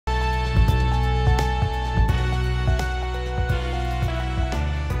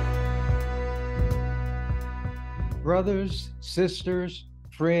Brothers, sisters,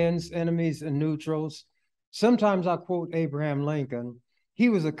 friends, enemies, and neutrals. Sometimes I quote Abraham Lincoln. He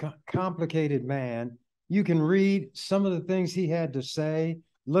was a complicated man. You can read some of the things he had to say,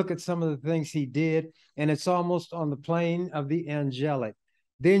 look at some of the things he did, and it's almost on the plane of the angelic.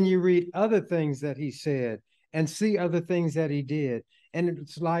 Then you read other things that he said and see other things that he did, and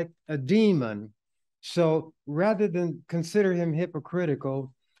it's like a demon. So rather than consider him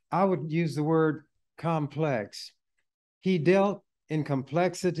hypocritical, I would use the word complex. He dealt in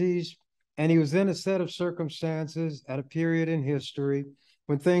complexities, and he was in a set of circumstances at a period in history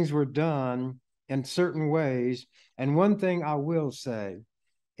when things were done in certain ways. And one thing I will say,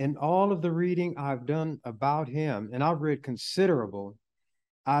 in all of the reading I've done about him, and I've read considerable,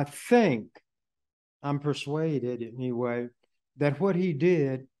 I think, I'm persuaded anyway, that what he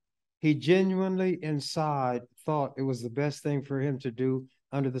did, he genuinely inside thought it was the best thing for him to do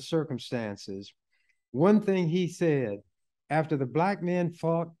under the circumstances. One thing he said, after the black men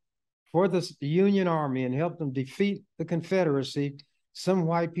fought for the Union Army and helped them defeat the Confederacy, some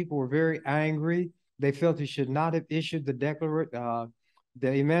white people were very angry. They felt he should not have issued the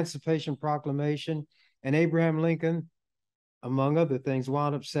Emancipation Proclamation. And Abraham Lincoln, among other things,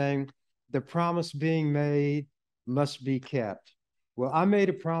 wound up saying, the promise being made must be kept. Well, I made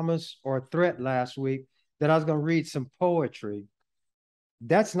a promise or a threat last week that I was going to read some poetry.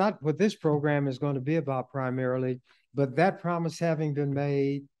 That's not what this program is going to be about primarily, but that promise having been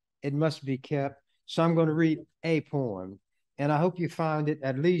made, it must be kept. So I'm going to read a poem, and I hope you find it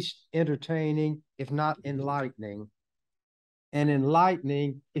at least entertaining, if not enlightening. And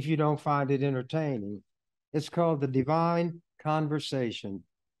enlightening if you don't find it entertaining. It's called The Divine Conversation.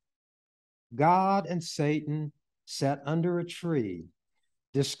 God and Satan sat under a tree,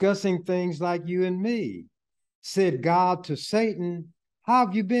 discussing things like you and me. Said God to Satan, how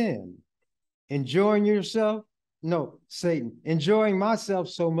have you been? Enjoying yourself? No, Satan, enjoying myself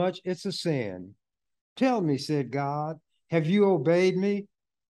so much, it's a sin. Tell me, said God, have you obeyed me?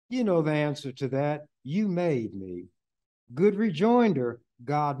 You know the answer to that. You made me. Good rejoinder,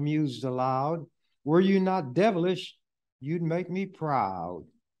 God mused aloud. Were you not devilish, you'd make me proud.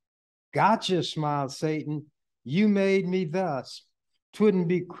 Gotcha, smiled Satan. You made me thus. 'Twouldn't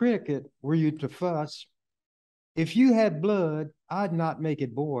be cricket were you to fuss. If you had blood, I'd not make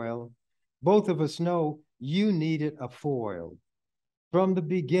it boil. Both of us know you needed a foil. From the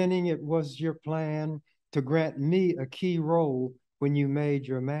beginning, it was your plan to grant me a key role when you made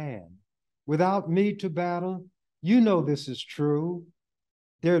your man. Without me to battle, you know this is true.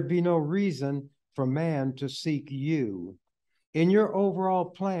 There'd be no reason for man to seek you. In your overall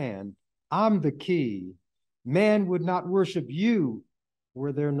plan, I'm the key. Man would not worship you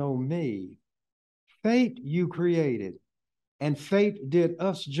were there no me. Fate you created, and fate did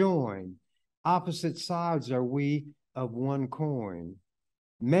us join. Opposite sides are we of one coin.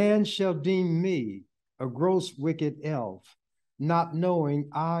 Man shall deem me a gross wicked elf, not knowing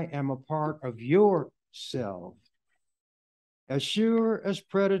I am a part of yourself. As sure as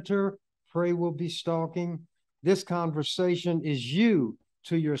predator prey will be stalking, this conversation is you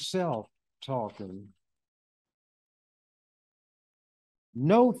to yourself talking.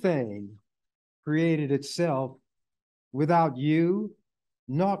 No thing created itself without you,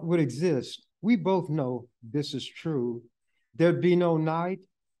 naught would exist. We both know this is true. There'd be no night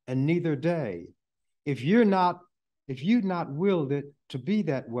and neither day if you'd not willed it to be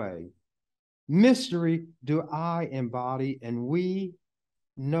that way. Mystery do I embody, and we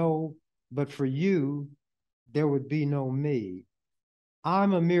know, but for you, there would be no me.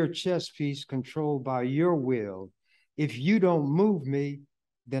 I'm a mere chess piece controlled by your will. If you don't move me,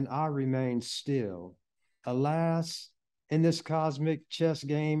 then I remain still. Alas, in this cosmic chess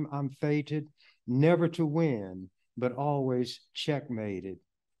game, I'm fated never to win, but always checkmated.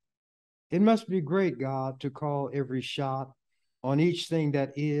 It must be great, God, to call every shot on each thing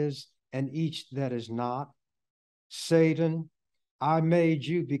that is and each that is not. Satan, I made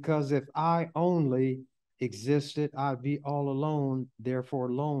you because if I only existed, I'd be all alone,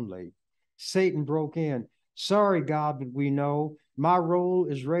 therefore lonely. Satan broke in. Sorry, God, but we know my role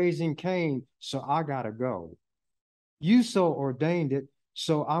is raising Cain, so I gotta go. You so ordained it,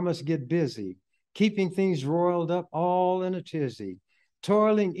 so I must get busy, keeping things roiled up all in a tizzy,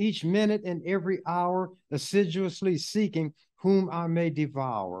 toiling each minute and every hour, assiduously seeking whom I may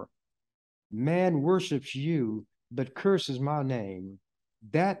devour. Man worships you, but curses my name.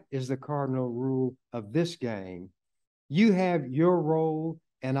 That is the cardinal rule of this game. You have your role,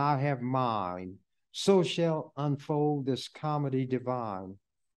 and I have mine. So shall unfold this comedy divine.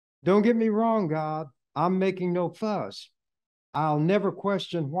 Don't get me wrong, God. I'm making no fuss. I'll never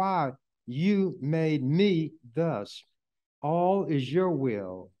question why You made me thus. All is your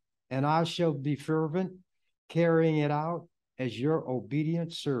will, and I shall be fervent, carrying it out as your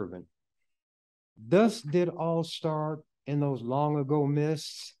obedient servant. Thus did all start in those long ago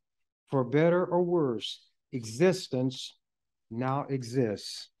mists. For better or worse, existence now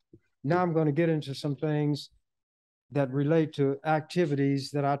exists. Now I'm going to get into some things that relate to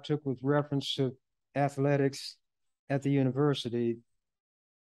activities that I took with reference to athletics at the university.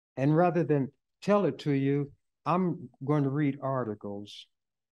 And rather than tell it to you, I'm going to read articles.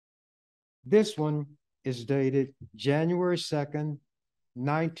 This one is dated January 2nd,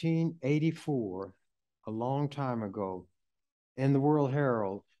 1984, a long time ago, in the World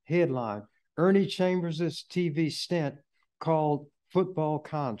Herald. Headline: Ernie Chambers' TV stint called Football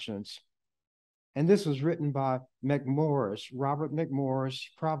Conscience. And this was written by McMorris, Robert McMorris,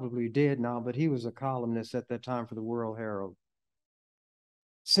 probably dead now, but he was a columnist at that time for the World Herald.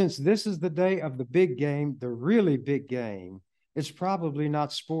 Since this is the day of the big game, the really big game, it's probably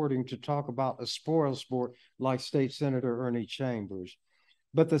not sporting to talk about a spoil sport like State Senator Ernie Chambers.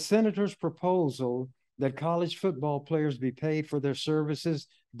 But the senator's proposal that college football players be paid for their services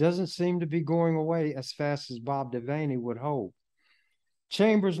doesn't seem to be going away as fast as Bob Devaney would hope.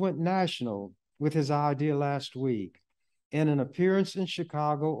 Chambers went national with his idea last week. In an appearance in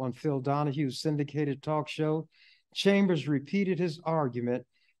Chicago on Phil Donahue's syndicated talk show, Chambers repeated his argument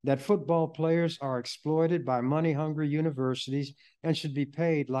that football players are exploited by money-hungry universities and should be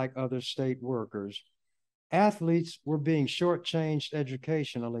paid like other state workers. Athletes were being shortchanged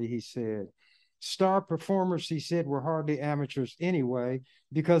educationally, he said. Star performers, he said, were hardly amateurs anyway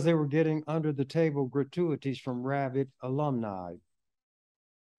because they were getting under-the-table gratuities from rabid alumni.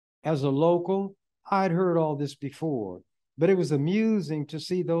 As a local, I'd heard all this before, but it was amusing to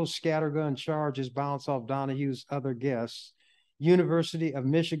see those scattergun charges bounce off Donahue's other guests, University of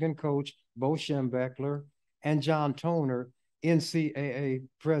Michigan coach Bo Schembechler and John Toner, NCAA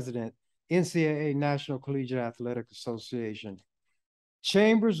president, NCAA National Collegiate Athletic Association.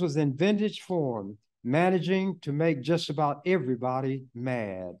 Chambers was in vintage form, managing to make just about everybody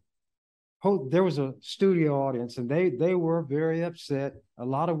mad. There was a studio audience, and they were very upset. A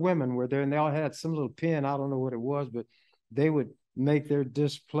lot of women were there, and they all had some little pin. I don't know what it was, but they would make their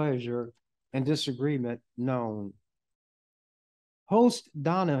displeasure and disagreement known. Host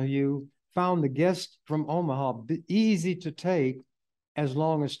Donahue found the guest from Omaha easy to take as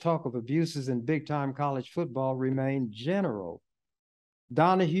long as talk of abuses in big-time college football remained general.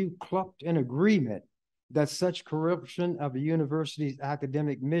 Donahue clucked in agreement that such corruption of a university's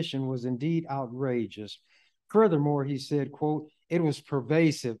academic mission was indeed outrageous. Furthermore, he said, quote, it was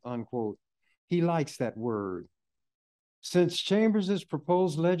pervasive, unquote. He likes that word. Since Chambers'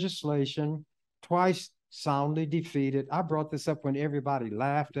 proposed legislation, twice soundly defeated, I brought this up when everybody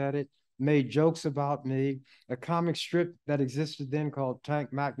laughed at it, made jokes about me. A comic strip that existed then called Tank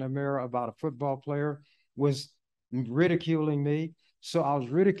McNamara about a football player was ridiculing me. So I was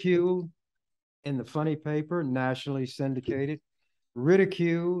ridiculed in the funny paper, nationally syndicated,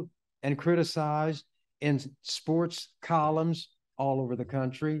 ridiculed and criticized in sports columns all over the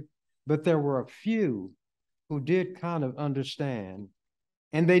country. But there were a few who did kind of understand.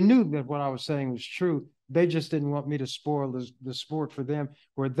 And they knew that what I was saying was true. They just didn't want me to spoil the sport for them,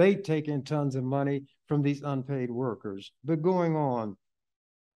 where they take in tons of money from these unpaid workers. But going on,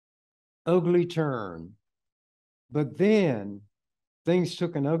 ugly turn. But then things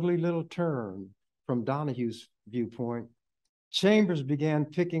took an ugly little turn from Donahue's viewpoint. Chambers began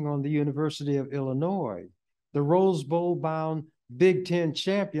picking on the University of Illinois, the Rose Bowl-bound Big Ten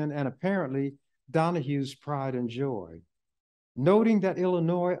champion, and apparently Donahue's pride and joy. Noting that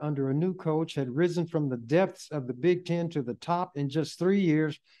Illinois, under a new coach, had risen from the depths of the Big Ten to the top in just 3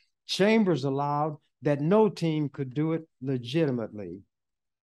 years, Chambers allowed that no team could do it legitimately.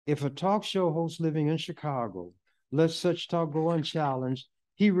 If a talk show host living in Chicago lets such talk go unchallenged,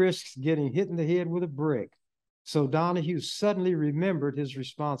 he risks getting hit in the head with a brick. So Donahue suddenly remembered his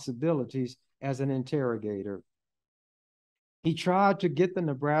responsibilities as an interrogator. He tried to get the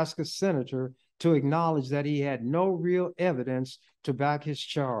Nebraska senator to acknowledge that he had no real evidence to back his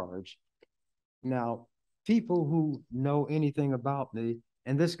charge. Now, people who know anything about me,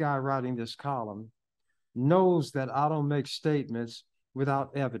 and this guy writing this column, knows that I don't make statements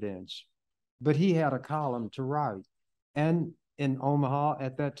without evidence. But he had a column to write. And in Omaha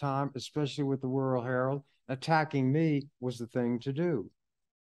at that time, especially with the World Herald, attacking me was the thing to do.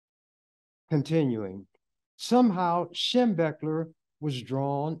 Continuing, somehow Schembechler was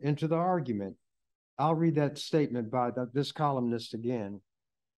drawn into the argument. I'll read that statement by this columnist again.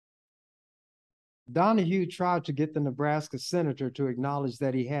 Donahue tried to get the Nebraska senator to acknowledge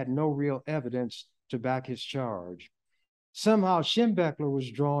that he had no real evidence to back his charge. Somehow, Schembechler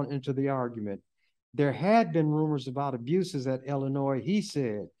was drawn into the argument. There had been rumors about abuses at Illinois, he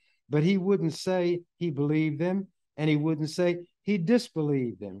said, but he wouldn't say he believed them, and he wouldn't say he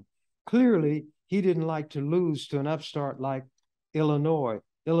disbelieved them. Clearly, he didn't like to lose to an upstart like Illinois.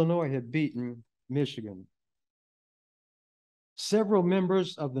 Illinois had beaten Michigan. Several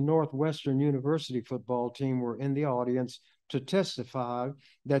members of the Northwestern University football team were in the audience to testify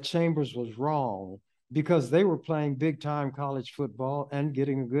that Chambers was wrong because they were playing big-time college football and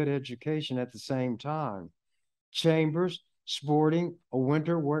getting a good education at the same time. Chambers sporting a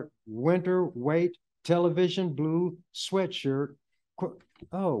winter weight television blue sweatshirt.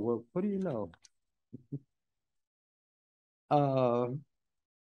 Oh, well, what do you know?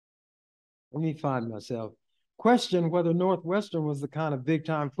 Let me find myself. Questioned whether Northwestern was the kind of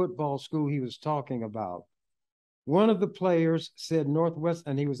big-time football school he was talking about. One of the players said Northwest,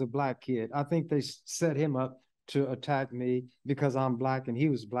 and he was a black kid. I think they set him up to attack me because I'm black and he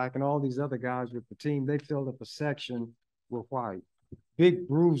was black, and all these other guys with the team, they filled up a section were white. Big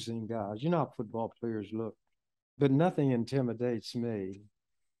bruising guys. You know how football players look. But nothing intimidates me.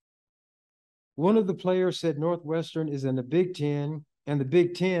 One of the players said Northwestern is in the Big Ten, and the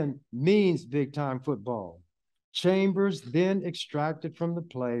Big Ten means big-time football. Chambers then extracted from the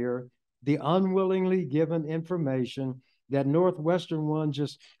player the unwillingly given information that Northwestern won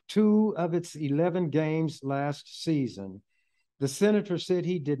just 2 of its 11 games last season. The senator said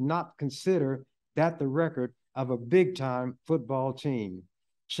he did not consider that the record of a big-time football team.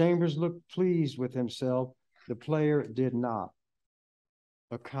 Chambers looked pleased with himself. The player did not.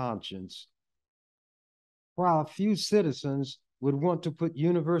 A conscience. While a few citizens would want to put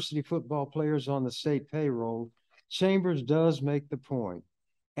university football players on the state payroll, Chambers does make the point,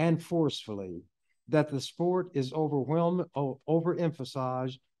 and forcefully, that the sport is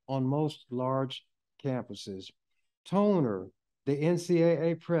overemphasized on most large campuses. Toner, the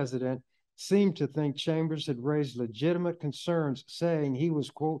NCAA president, seemed to think Chambers had raised legitimate concerns, saying he was,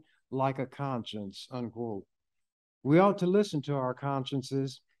 quote, like a conscience, unquote. We ought to listen to our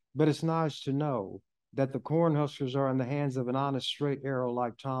consciences, but it's nice to know that the Cornhuskers are in the hands of an honest straight arrow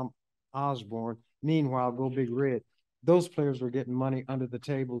like Tom Osborne. Meanwhile, Go Big Red. Those players were getting money under the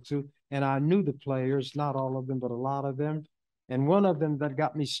table too. And I knew the players, not all of them, but a lot of them. And one of them that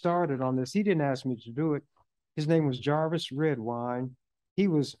got me started on this, he didn't ask me to do it. His name was Jarvis Redwine. He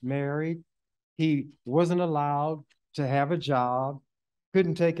was married. He wasn't allowed to have a job,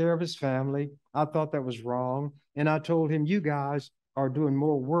 couldn't take care of his family. I thought that was wrong. And I told him, you guys are doing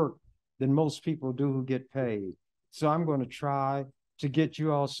more work than most people do who get paid. So I'm going to try to get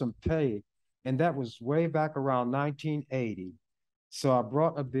you all some pay. And that was way back around 1980. So I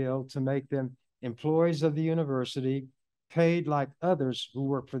brought a bill to make them employees of the university, paid like others who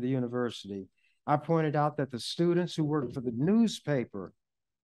work for the university. I pointed out that the students who worked for the newspaper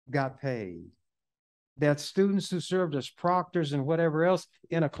got paid, that students who served as proctors and whatever else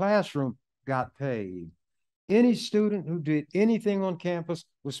in a classroom got paid. Any student who did anything on campus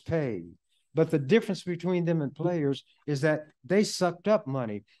was paid. But the difference between them and players is that they sucked up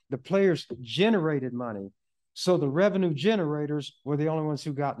money. The players generated money. So the revenue generators were the only ones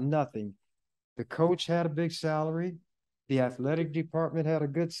who got nothing. The coach had a big salary. The athletic department had a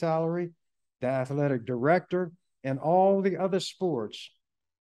good salary. The athletic director and all the other sports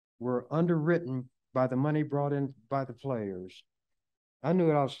were underwritten by the money brought in by the players. I knew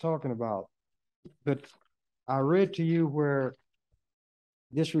what I was talking about. But I read to you where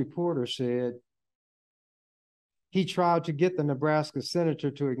this reporter said he tried to get the Nebraska senator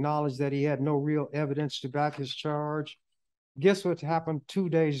to acknowledge that he had no real evidence to back his charge. Guess what happened 2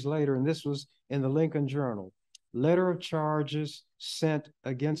 days later? And this was in the Lincoln Journal. Letter of charges sent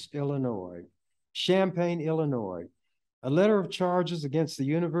against Illinois. Champaign, Illinois. A letter of charges against the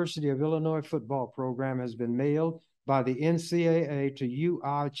University of Illinois football program has been mailed by the NCAA to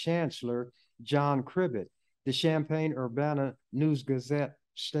UI Chancellor John Cribbett, the Champaign-Urbana News-Gazette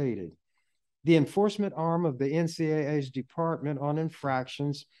stated. The enforcement arm of the NCAA's Department on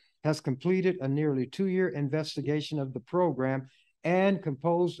Infractions has completed a nearly 2-year investigation of the program and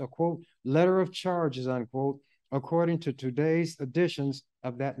composed a, quote, letter of charges, unquote, according to today's editions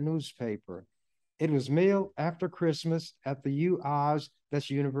of that newspaper. It was mailed after Christmas at the UI's, that's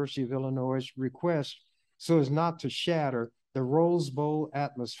University of Illinois' request, so as not to shatter the Rose Bowl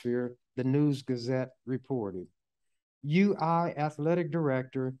atmosphere, the News-Gazette reported. UI Athletic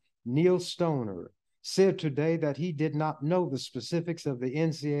Director Neil Stoner said today that he did not know the specifics of the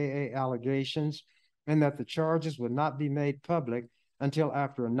NCAA allegations and that the charges would not be made public until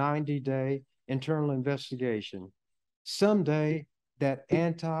after a 90-day internal investigation. Someday, that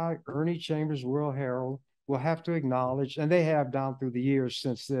anti-Ernie Chambers World Herald will have to acknowledge, and they have down through the years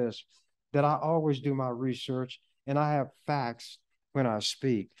since this, that I always do my research and I have facts when I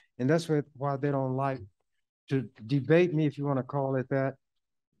speak. And that's why they don't like to debate me, if you want to call it that.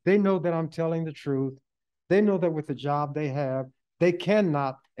 They know that I'm telling the truth. They know that with the job they have, they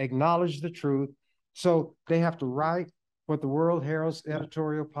cannot acknowledge the truth. So they have to write what the World Herald's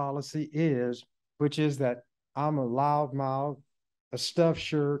editorial policy is, which is that I'm a loudmouth, a stuffed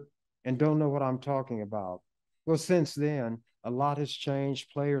shirt, and don't know what I'm talking about. Well, since then, a lot has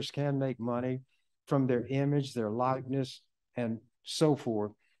changed. Players can make money from their image, their likeness, and so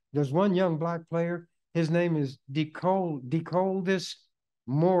forth. There's one young black player. His name is Decoldis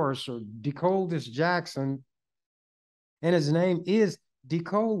Morris or Decoldis Jackson, and his name is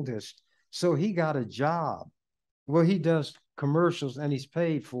Decoldis. So he got a job. Well, he does commercials and he's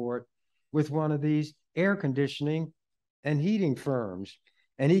paid for it with one of these air conditioning and heating firms.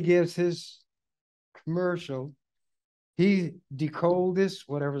 And he gives his commercial. He Decoldis,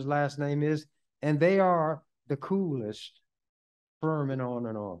 whatever his last name is, and they are the coolest firm and on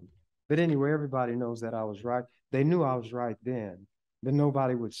and on. But anyway, everybody knows that I was right. They knew I was right then, but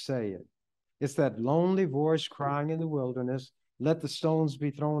nobody would say it. It's that lonely voice crying in the wilderness. Let the stones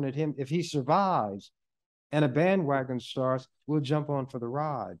be thrown at him. If he survives and a bandwagon starts, we'll jump on for the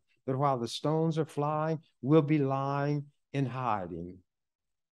ride. But while the stones are flying, we'll be lying in hiding.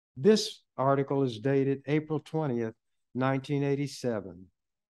 This article is dated April 20th, 1987.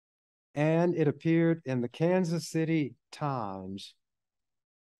 And it appeared in the Kansas City Times.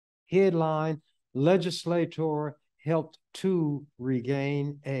 Headline, Legislature helped two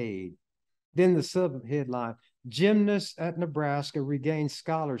regain aid. Then the sub-headline, Gymnasts at Nebraska regain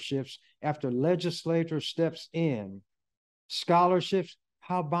scholarships after legislature steps in. Scholarships,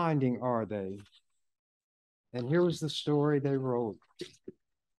 how binding are they? And here was the story they wrote.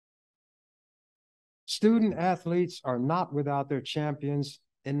 Student athletes are not without their champions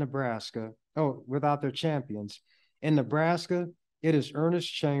in Nebraska. Oh, without their champions. In Nebraska, it is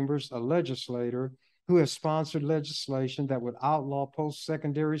Ernest Chambers, a legislator, who has sponsored legislation that would outlaw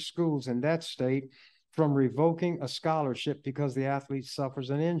post-secondary schools in that state from revoking a scholarship because the athlete suffers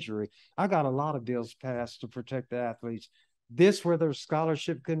an injury. I got a lot of bills passed to protect the athletes. This, where their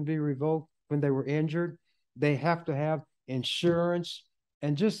scholarship couldn't be revoked when they were injured, they have to have insurance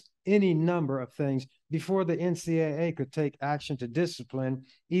and just any number of things before the NCAA could take action to discipline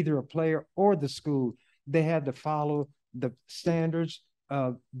either a player or the school. They had to follow the standards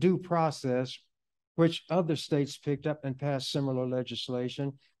of due process, which other states picked up and passed similar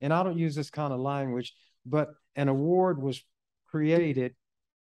legislation. And I don't use this kind of language, but an award was created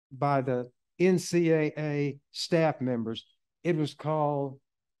by the NCAA staff members. It was called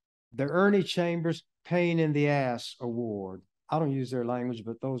the Ernie Chambers Pain in the Ass Award. I don't use their language,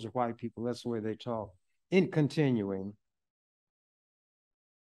 but those are white people. That's the way they talk. In continuing,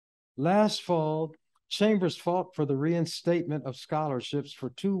 last fall, Chambers fought for the reinstatement of scholarships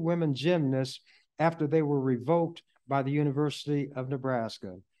for two women gymnasts after they were revoked by the University of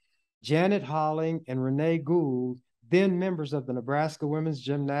Nebraska. Janet Holling and Renee Gould, then members of the Nebraska women's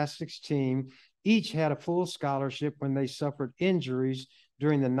gymnastics team, each had a full scholarship when they suffered injuries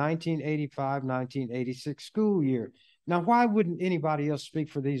during the 1985-1986 school year. Now, why wouldn't anybody else speak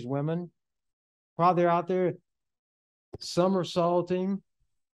for these women? While they're out there somersaulting,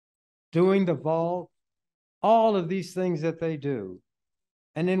 doing the vault, all of these things that they do.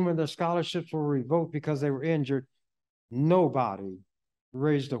 And then when their scholarships were revoked because they were injured, nobody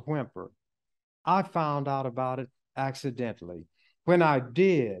raised a whimper. I found out about it accidentally. When I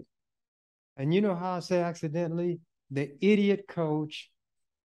did, and you know how I say accidentally, the idiot coach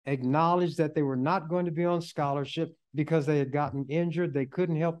acknowledged that they were not going to be on scholarship because they had gotten injured. They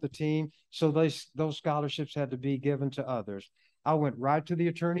couldn't help the team. So those scholarships had to be given to others. I went right to the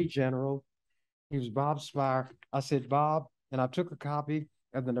Attorney General. He was Bob Spire. I said, Bob, and I took a copy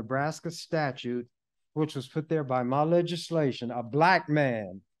of the Nebraska statute, which was put there by my legislation, a black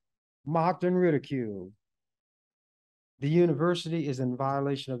man, mocked and ridiculed. The university is in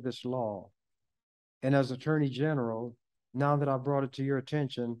violation of this law. And as Attorney General, now that I've brought it to your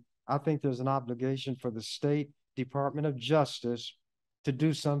attention, I think there's an obligation for the State Department of Justice to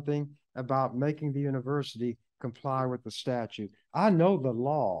do something about making the university comply with the statute. I know the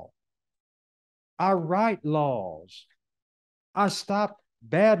law. I write laws. I stop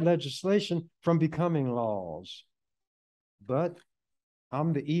bad legislation from becoming laws. But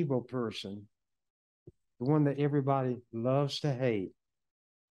I'm the evil person, the one that everybody loves to hate.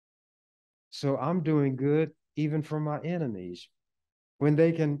 So I'm doing good even for my enemies when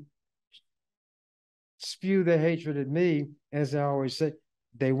they can spew their hatred at me, as I always say,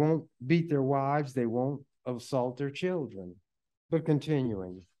 they won't beat their wives, they won't assault their children. But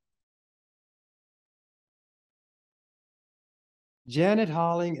continuing. Janet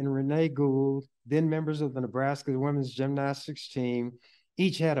Holling and Renee Gould, then members of the Nebraska women's gymnastics team,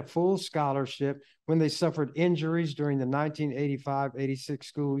 each had a full scholarship when they suffered injuries during the 1985-86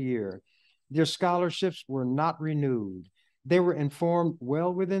 school year. Their scholarships were not renewed. They were informed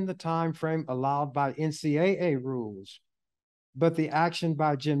well within the time frame allowed by NCAA rules. But the action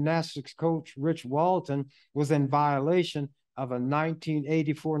by gymnastics coach Rich Walton was in violation of a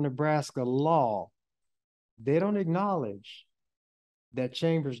 1984 Nebraska law. They don't acknowledge that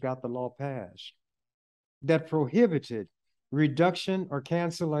Chambers got the law passed that prohibited reduction or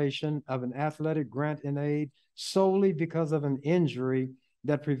cancellation of an athletic grant and aid solely because of an injury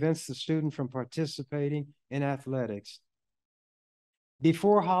that prevents the student from participating in athletics.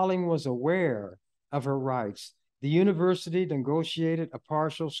 Before Holling was aware of her rights, the university negotiated a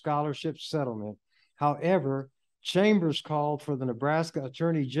partial scholarship settlement. However, Chambers called for the Nebraska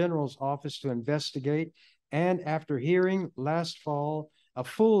Attorney General's office to investigate, and after hearing last fall, a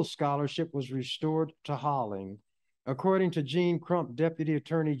full scholarship was restored to Holling. According to Jean Crump, Deputy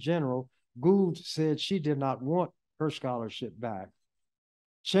Attorney General, Gould said she did not want her scholarship back.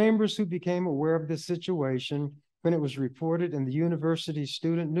 Chambers, who became aware of the situation when it was reported in the university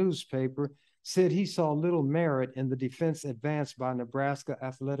student newspaper, said he saw little merit in the defense advanced by Nebraska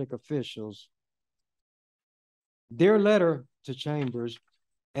athletic officials. Their letter to Chambers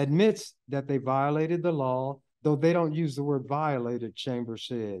admits that they violated the law, though they don't use the word violated, Chambers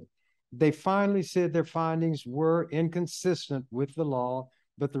said. They finally said their findings were inconsistent with the law,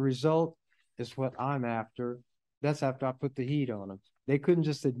 but the result is what I'm after. That's after I put the heat on them. They couldn't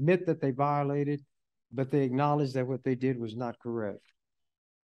just admit that they violated, but they acknowledged that what they did was not correct.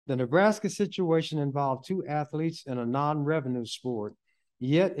 The Nebraska situation involved two athletes in a non-revenue sport,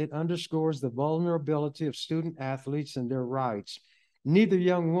 yet it underscores the vulnerability of student athletes and their rights. Neither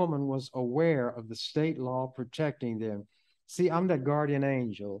young woman was aware of the state law protecting them. See, I'm that guardian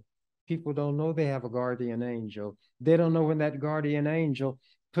angel. People don't know they have a guardian angel. They don't know when that guardian angel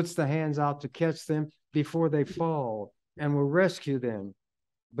puts the hands out to catch them before they fall and will rescue them.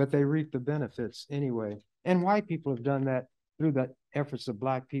 But they reap the benefits anyway. And white people have done that through the efforts of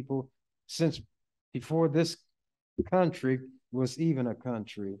Black people since before this country was even a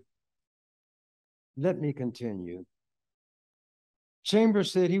country. Let me continue.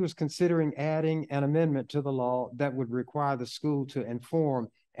 Chambers said he was considering adding an amendment to the law that would require the school to inform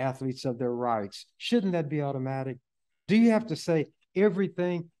athletes of their rights. Shouldn't that be automatic? Do you have to say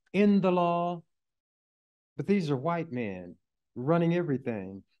everything in the law? But these are white men running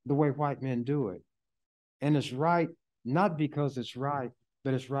everything the way white men do it. And it's right, not because it's right,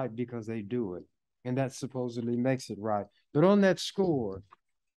 but it's right because they do it. And that supposedly makes it right. But on that score,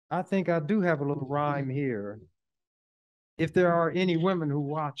 I think I do have a little rhyme here. If there are any women who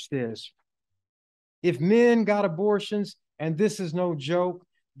watch this, if men got abortions, and this is no joke,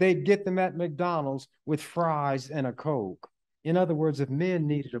 they'd get them at McDonald's with fries and a Coke. In other words, if men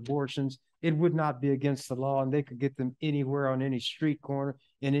needed abortions, it would not be against the law, and they could get them anywhere on any street corner,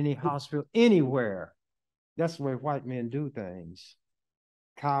 in any hospital, anywhere. That's the way white men do things.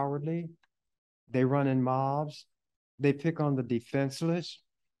 Cowardly. They run in mobs. They pick on the defenseless.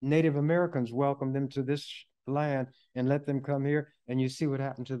 Native Americans welcome them to this land and let them come here, and you see what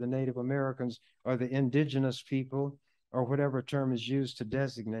happened to the Native Americans or the indigenous people or whatever term is used to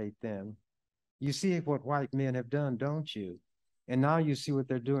designate them. You see what white men have done, don't you? And now you see what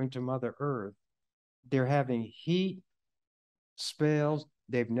they're doing to Mother Earth. They're having heat spells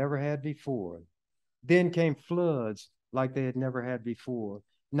they've never had before. Then came floods like they had never had before.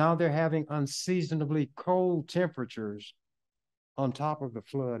 Now they're having unseasonably cold temperatures on top of the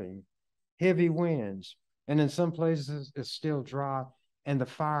flooding, heavy winds, and in some places it's still dry and the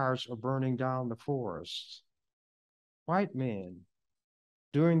fires are burning down the forests. White men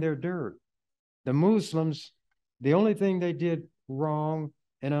doing their dirt. The Muslims, the only thing they did wrong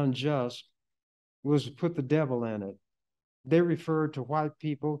and unjust was put the devil in it. They referred to white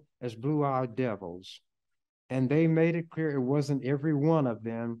people as blue-eyed devils. And they made it clear it wasn't every one of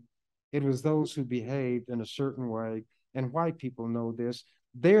them. It was those who behaved in a certain way. And white people know this.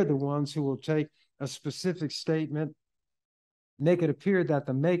 They're the ones who will take a specific statement, make it appear that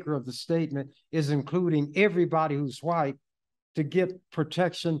the maker of the statement is including everybody who's white to get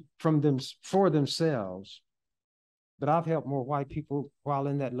protection from them for themselves. But I've helped more white people while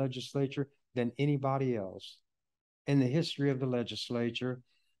in that legislature than anybody else in the history of the legislature.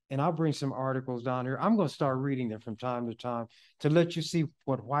 and I'll bring some articles down here. I'm going to start reading them from time to time to let you see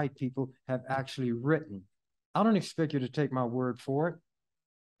what white people have actually written. I don't expect you to take my word for it.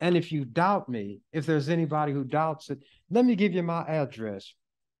 And if you doubt me, if there's anybody who doubts it, let me give you my address: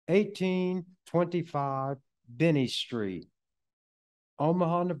 1825 Benny Street,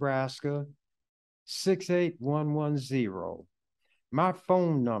 Omaha, Nebraska, 68110. My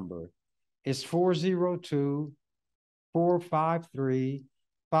phone number is 402 453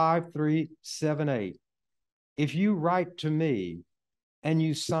 5378. If you write to me and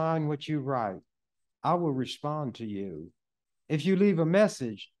you sign what you write, I will respond to you. If you leave a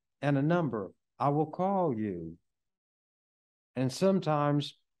message and a number, I will call you. And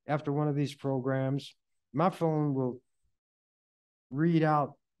sometimes after one of these programs, my phone will read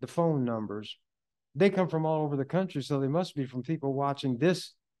out the phone numbers. They come from all over the country, so they must be from people watching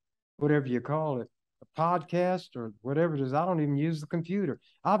this, whatever you call it, a podcast or whatever it is. I don't even use the computer.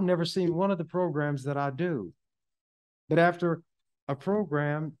 I've never seen one of the programs that I do. But after a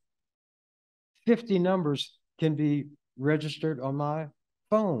program, 50 numbers can be registered on my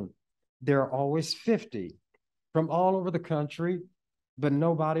phone. There are always 50 from all over the country, but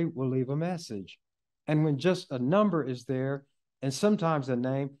nobody will leave a message. And when just a number is there, and sometimes a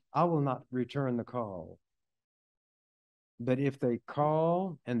name, I will not return the call. But if they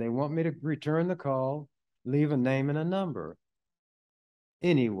call and they want me to return the call, leave a name and a number.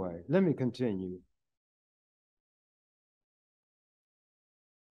 Anyway, let me continue.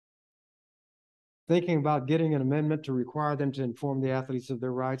 Thinking about getting an amendment to require them to inform the athletes of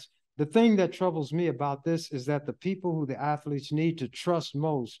their rights. The thing that troubles me about this is that the people who the athletes need to trust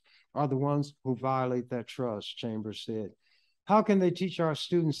most are the ones who violate that trust, Chambers said. How can they teach our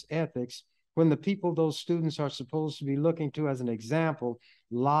students ethics when the people those students are supposed to be looking to as an example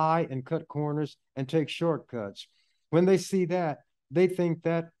lie and cut corners and take shortcuts? When they see that, they think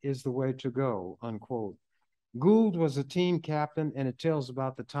that is the way to go, unquote. Gould was a team captain, and it tells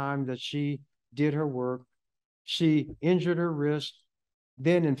about the time that she did her work. She injured her wrist,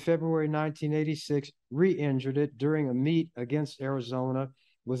 then in February 1986, re-injured it during a meet against Arizona,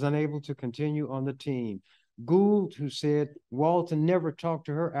 was unable to continue on the team. Gould, who said Walton never talked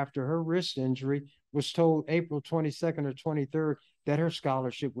to her after her wrist injury, was told April 22nd or 23rd that her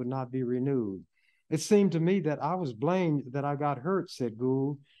scholarship would not be renewed. It seemed to me that I was blamed that I got hurt, said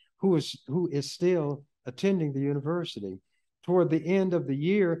Gould, who is still attending the university. Toward the end of the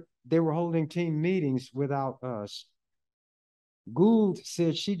year, they were holding team meetings without us. Gould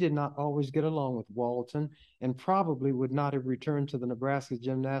said she did not always get along with Walton and probably would not have returned to the Nebraska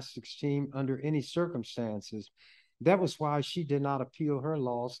gymnastics team under any circumstances. That was why she did not appeal her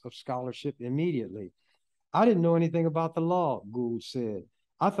loss of scholarship immediately. I didn't know anything about the law, Gould said.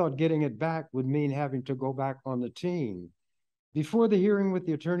 I thought getting it back would mean having to go back on the team. Before the hearing with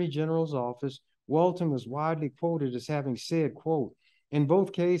the Attorney General's office, Walton was widely quoted as having said, quote, "In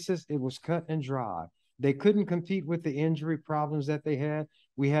both cases, it was cut and dry. They couldn't compete with the injury problems that they had.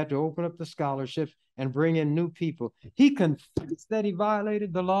 We had to open up the scholarships and bring in new people." He confessed that he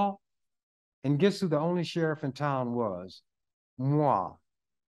violated the law. And guess who the only sheriff in town was? Moi.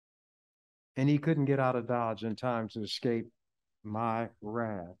 And he couldn't get out of Dodge in time to escape my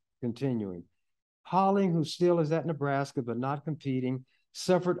wrath. Continuing. Holling, who still is at Nebraska but not competing,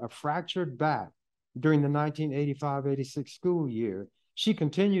 suffered a fractured back during the 1985-86 school year. She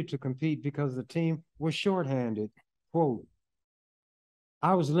continued to compete because the team was shorthanded. Quote,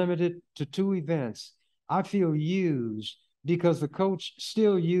 "I was limited to 2 events. I feel used because the coach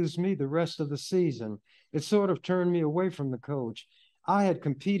still used me the rest of the season. It sort of turned me away from the coach. I had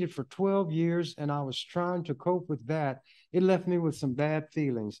competed for 12 years and I was trying to cope with that. It left me with some bad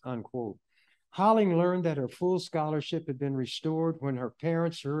feelings," unquote. Holling learned that her full scholarship had been restored when her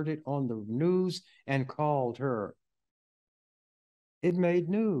parents heard it on the news and called her. It made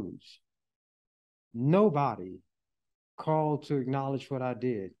news. Nobody called to acknowledge what I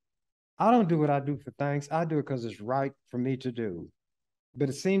did. I don't do what I do for thanks. I do it because it's right for me to do. But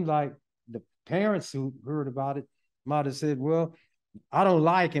it seemed like the parents who heard about it might have said, well, I don't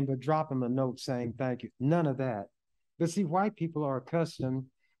like him, but drop him a note saying thank you. None of that. But see, white people are accustomed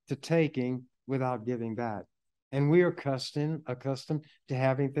to taking without giving back. And we are accustomed to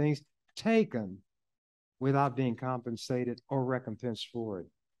having things taken without being compensated or recompensed for it.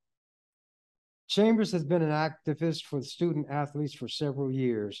 Chambers has been an activist for student athletes for several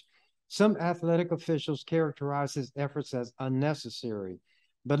years. Some athletic officials characterize his efforts as unnecessary,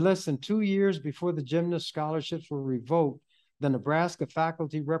 but less than 2 years before the gymnast scholarships were revoked, the Nebraska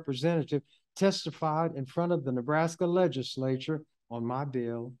faculty representative testified in front of the Nebraska Legislature on my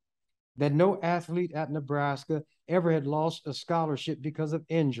bill. that no athlete at Nebraska ever had lost a scholarship because of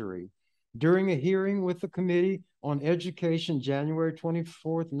injury. During a hearing with the Committee on Education, January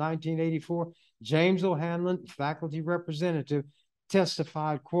 24th, 1984, James O'Hanlon, faculty representative,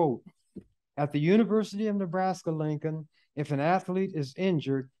 testified, quote, at the University of Nebraska-Lincoln, if an athlete is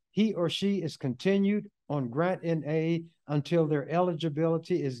injured, he or she is continued on grant in aid until their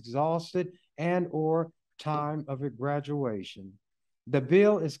eligibility is exhausted and or time of graduation. The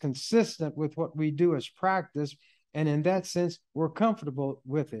bill is consistent with what we do as practice, and in that sense, we're comfortable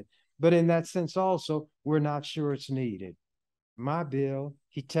with it. But in that sense also, we're not sure it's needed. My bill,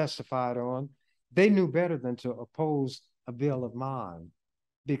 he testified on, they knew better than to oppose a bill of mine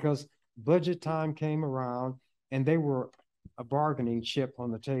because budget time came around and they were a bargaining chip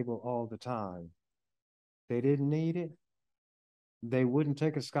on the table all the time. They didn't need it. They wouldn't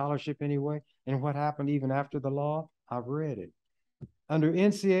take a scholarship anyway. And what happened even after the law? I've read it. Under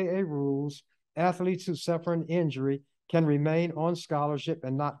NCAA rules, athletes who suffer an injury can remain on scholarship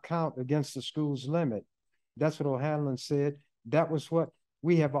and not count against the school's limit. That's what O'Hanlon said. That was what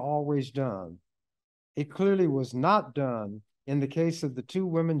we have always done. It clearly was not done in the case of the two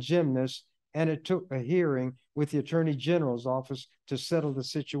women gymnasts, and it took a hearing with the Attorney General's office to settle the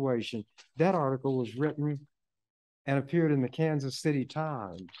situation. That article was written and appeared in the Kansas City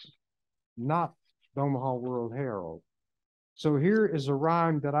Times, not the Omaha World Herald. So here is a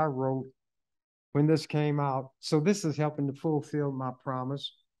rhyme that I wrote when this came out. So this is helping to fulfill my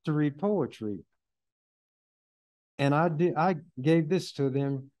promise to read poetry. And I gave this to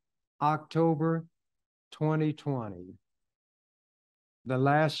them October 2020, the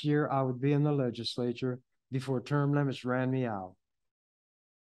last year I would be in the legislature before term limits ran me out.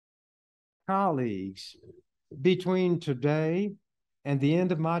 Colleagues, between today and the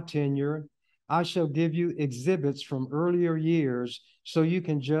end of my tenure, I shall give you exhibits from earlier years so you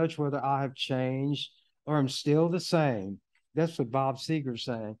can judge whether I have changed or am still the same. That's what Bob Seger's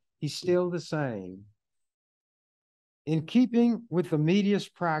saying. He's still the same. In keeping with the media's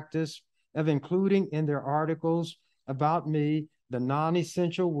practice of including in their articles about me the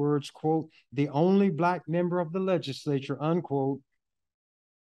non-essential words, quote, the only Black member of the legislature, unquote,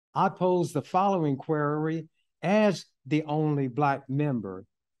 I pose the following query as the only Black member,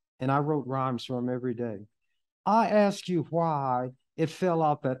 and I wrote rhymes for him every day. I ask you why it fell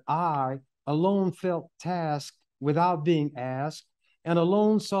out that I alone felt tasked without being asked, and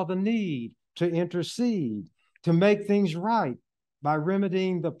alone saw the need to intercede, to make things right by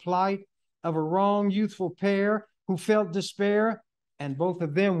remedying the plight of a wrong youthful pair who felt despair, and both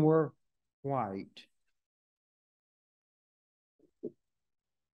of them were white.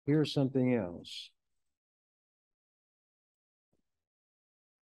 Here's something else.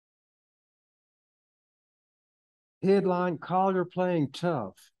 Headline, Collier playing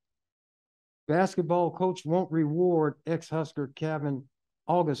tough. Basketball coach won't reward ex-Husker Kevin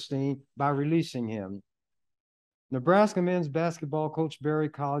Augustine by releasing him. Nebraska men's basketball coach Barry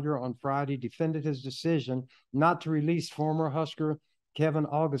Collier on Friday defended his decision not to release former Husker Kevin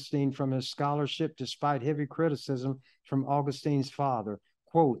Augustine from his scholarship despite heavy criticism from Augustine's father.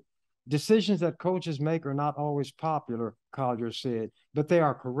 Quote, decisions that coaches make are not always popular, Collier said, but they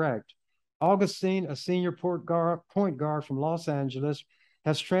are correct. Augustine, a senior point guard from Los Angeles,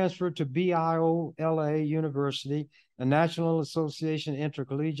 has transferred to BIOLA University, a National Association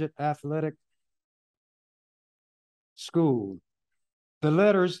Intercollegiate Athletic School. The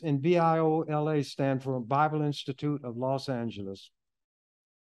letters in BIOLA stand for Bible Institute of Los Angeles.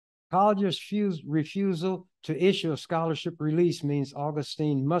 Collier's refusal to issue a scholarship release means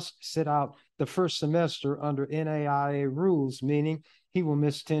Augustine must sit out the first semester under NAIA rules, meaning he will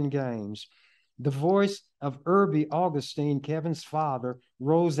miss 10 games. The voice of Irby Augustine, Kevin's father,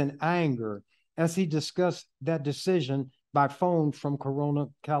 rose in anger as he discussed that decision by phone from Corona,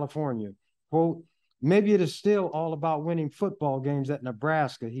 California. Quote, maybe it is still all about winning football games at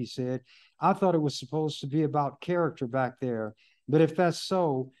Nebraska, he said. I thought it was supposed to be about character back there. But if that's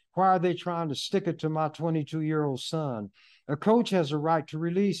so, why are they trying to stick it to my 22-year-old son? A coach has a right to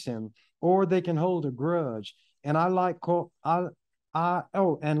release him, or they can hold a grudge. And like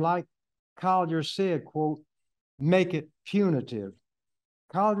Collier said, quote, make it punitive.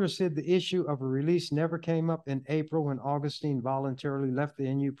 Collier said the issue of a release never came up in April when Augustine voluntarily left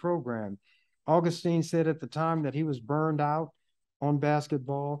the NU program. Augustine said at the time that he was burned out on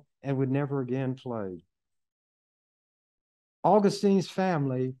basketball and would never again play. Augustine's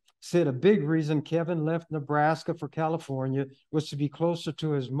family said a big reason Kevin left Nebraska for California was to be closer to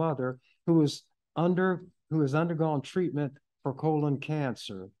his mother, who has undergone treatment for colon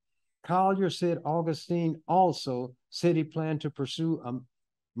cancer. Collier said Augustine also said he planned to pursue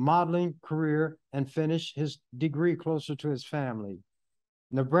modeling career and finish his degree closer to his family.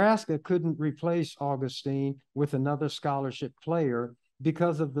 Nebraska couldn't replace Augustine with another scholarship player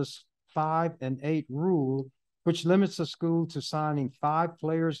because of the 5-and-8 rule, which limits a school to signing 5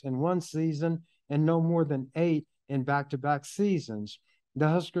 players in one season and no more than 8 in back-to-back seasons. The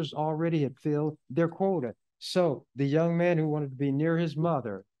Huskers already had filled their quota. So the young man who wanted to be near his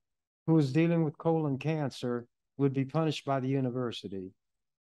mother, who was dealing with colon cancer, would be punished by the university.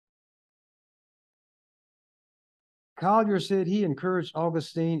 Collier said he encouraged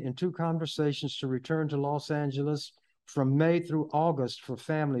Augustine in 2 conversations to return to Los Angeles from May through August for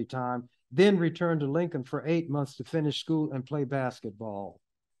family time, then return to Lincoln for 8 months to finish school and play basketball.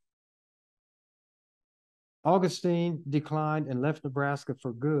 Augustine declined and left Nebraska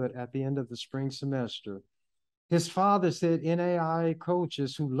for good at the end of the spring semester. His father said NAIA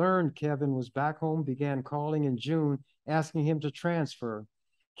coaches who learned Kevin was back home began calling in June, asking him to transfer.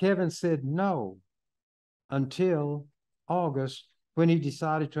 Kevin said no until August, when he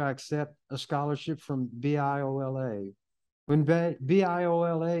decided to accept a scholarship from BIOLA. When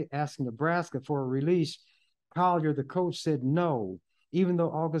BIOLA asked Nebraska for a release, Collier, the coach, said no, even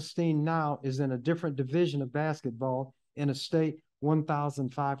though Augustine now is in a different division of basketball in a state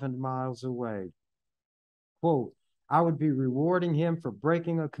 1,500 miles away. Quote, I would be rewarding him for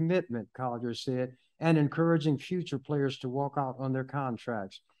breaking a commitment, Collier said, and encouraging future players to walk out on their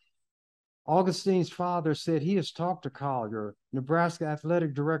contracts. Augustine's father said he has talked to Collier, Nebraska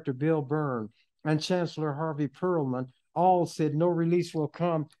Athletic Director Bill Byrne, and Chancellor Harvey Perlman. All said no release will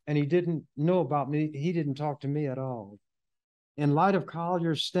come, and he didn't know about me. He didn't talk to me at all. In light of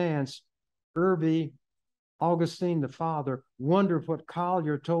Collier's stance, Irby, Augustine the father, wondered what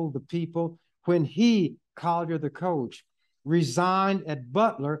Collier told the people when he, Collier the coach, resigned at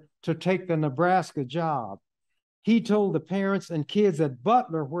Butler to take the Nebraska job. He told the parents and kids at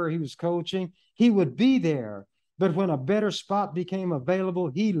Butler, where he was coaching, he would be there. But when a better spot became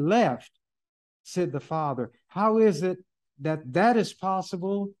available, he left, said the father. How is it that that is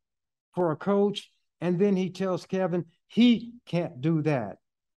possible for a coach? And then he tells Kevin he can't do that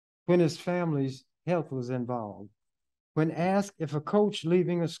when his family's health was involved. When asked if a coach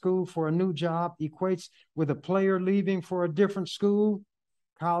leaving a school for a new job equates with a player leaving for a different school,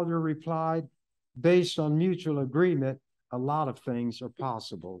 Collier replied, based on mutual agreement, a lot of things are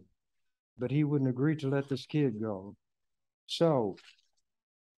possible. But he wouldn't agree to let this kid go. So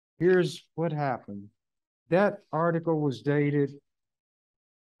here's what happened. That article was dated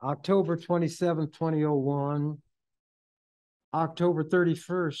October 27, 2001. October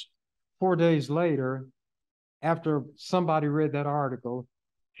 31st, 4 days later, after somebody read that article,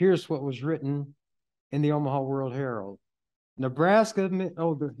 here's what was written in the Omaha World Herald. Nebraska,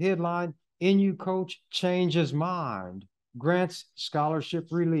 the headline, NU coach changes mind, grants scholarship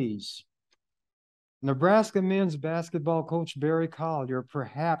release. Nebraska men's basketball coach Barry Collier,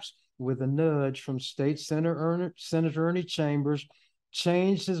 perhaps with a nudge from State Senator Ernie Chambers,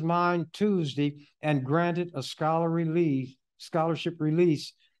 changed his mind Tuesday and granted a scholarship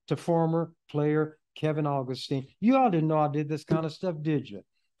release to former player Kevin Augustine. You all didn't know I did this kind of stuff, did you?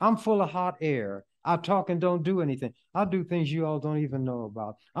 I'm full of hot air. I talk and don't do anything. I do things you all don't even know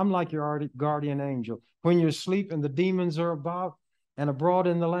about. I'm like your guardian angel. When you're asleep and the demons are about and abroad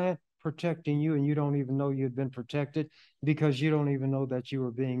in the land, protecting you, and you don't even know you've been protected because you don't even know that you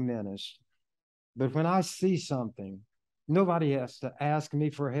were being menaced. But when I see something, nobody has to ask me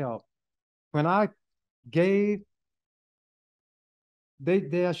for help. When I gave,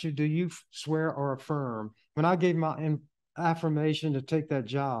 they asked you, do you swear or affirm? When I gave my affirmation to take that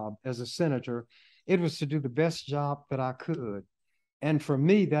job as a senator, it was to do the best job that I could. And for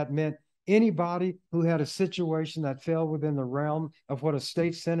me, that meant anybody who had a situation that fell within the realm of what a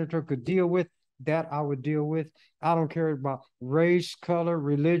state senator could deal with, that I would deal with. I don't care about race, color,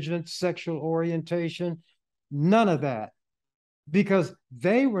 religion, sexual orientation, none of that. Because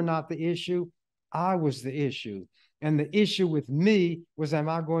they were not the issue, I was the issue. And the issue with me was, am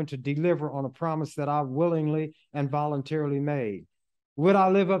I going to deliver on a promise that I willingly and voluntarily made? Would I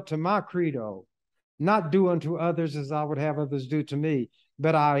live up to my credo? Not do unto others as I would have others do to me,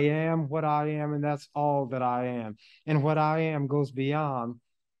 but I am what I am, and that's all that I am. And what I am goes beyond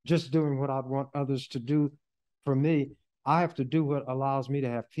just doing what I want others to do for me. I have to do what allows me to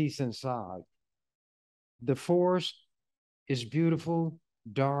have peace inside. The forest is beautiful,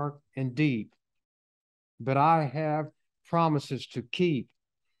 dark, and deep, but I have promises to keep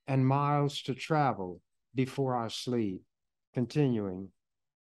and miles to travel before I sleep. Continuing.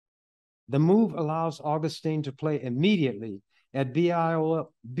 The move allows Augustine to play immediately at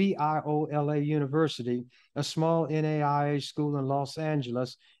BIOLA University, a small NAIA school in Los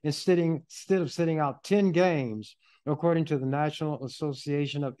Angeles, instead of sitting out 10 games, according to the National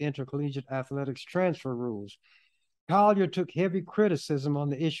Association of Intercollegiate Athletics transfer rules. Collier took heavy criticism on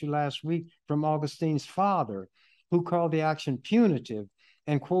the issue last week from Augustine's father, who called the action punitive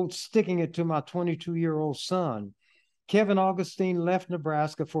and, quote, sticking it to my 22-year-old son. Kevin Augustine left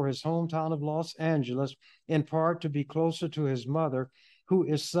Nebraska for his hometown of Los Angeles, in part to be closer to his mother, who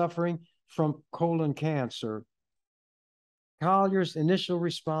is suffering from colon cancer. Collier's initial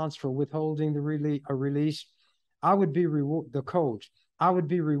response for withholding the release, I would be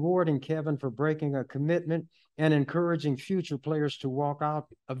rewarding Kevin for breaking a commitment and encouraging future players to walk out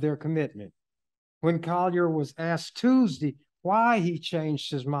of their commitment. When Collier was asked Tuesday why he changed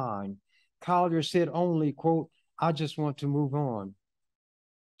his mind, Collier said only, quote, I just want to move on.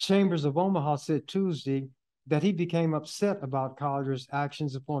 Chambers of Omaha said Tuesday that he became upset about Collier's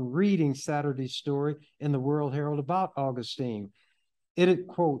actions upon reading Saturday's story in the World Herald about Augustine.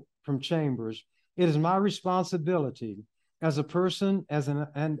 Quote from Chambers, it is my responsibility as a person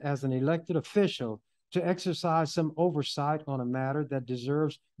and as an elected official to exercise some oversight on a matter that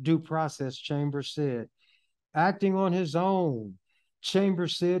deserves due process, Chambers said. Acting on his own,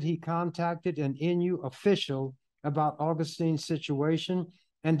 Chambers said he contacted an NU official about Augustine's situation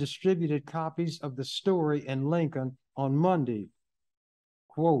and distributed copies of the story in Lincoln on Monday.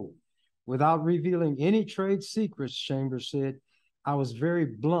 Quote, without revealing any trade secrets, Chambers said, I was very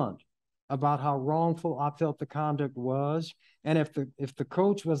blunt about how wrongful I felt the conduct was, and if the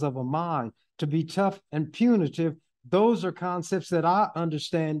coach was of a mind to be tough and punitive, those are concepts that I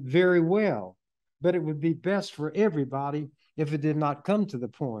understand very well, but it would be best for everybody if it did not come to the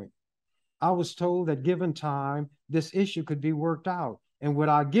point. I was told that given time, this issue could be worked out. And would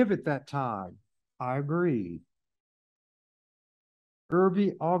I give it that time? I agreed.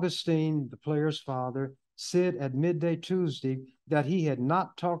 Ernie Augustine, the player's father, said at midday Tuesday that he had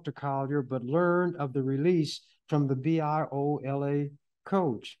not talked to Collier, but learned of the release from the BIOLA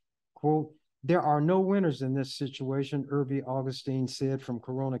coach. Quote, there are no winners in this situation, Ernie Augustine said from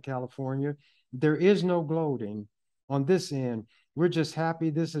Corona, California. There is no gloating on this end. We're just happy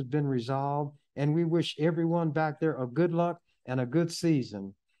this has been resolved, and we wish everyone back there a good luck and a good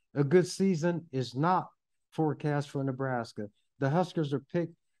season. A good season is not forecast for Nebraska. The Huskers are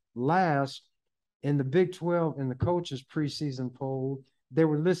picked last in the Big 12 in the coaches' preseason poll. They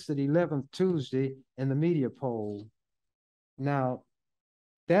were listed 11th Tuesday in the media poll. Now,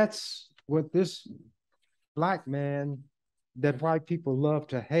 that's what this black man that white people love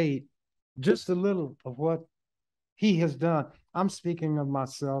to hate, just a little of what he has done. I'm speaking of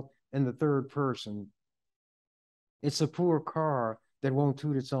myself in the third person. It's a poor car that won't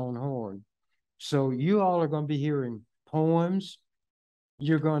toot its own horn. So you all are going to be hearing poems.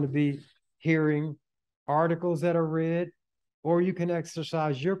 You're going to be hearing articles that are read, or you can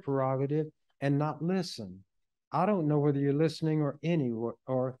exercise your prerogative and not listen. I don't know whether you're listening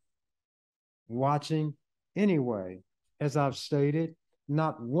or watching anyway. As I've stated,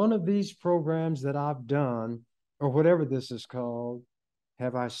 not one of these programs that I've done, or whatever this is called,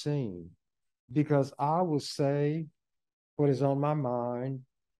 have I seen, because I will say what is on my mind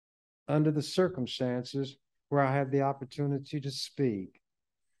under the circumstances where I have the opportunity to speak.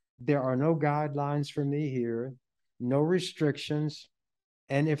 There are no guidelines for me here, no restrictions,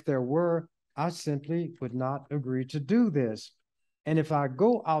 and if there were, I simply would not agree to do this. And if I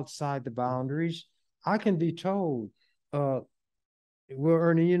go outside the boundaries, I can be told, well,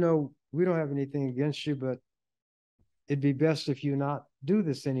 Ernie, you know, we don't have anything against you, but it'd be best if you not do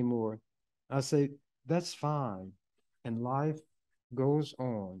this anymore. I say, that's fine. And life goes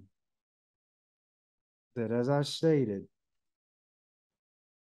on. That, as I stated,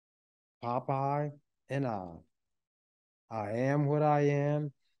 Popeye and I am what I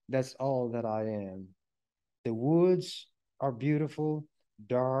am. That's all that I am. The woods are beautiful,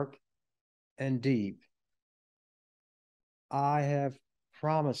 dark, and deep. I have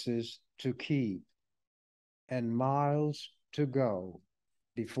promises to keep and miles to go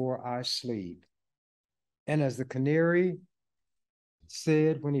before I sleep. And as the canary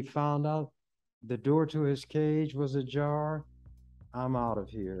said when he found out the door to his cage was ajar, I'm out of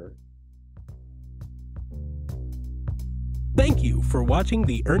here. Thank you for watching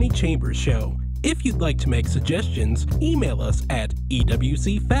The Ernie Chambers Show. If you'd like to make suggestions, email us at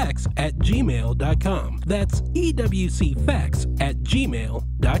ewcfacts@gmail.com. That's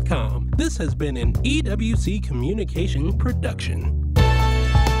ewcfacts@gmail.com. This has been an EWC Communication production.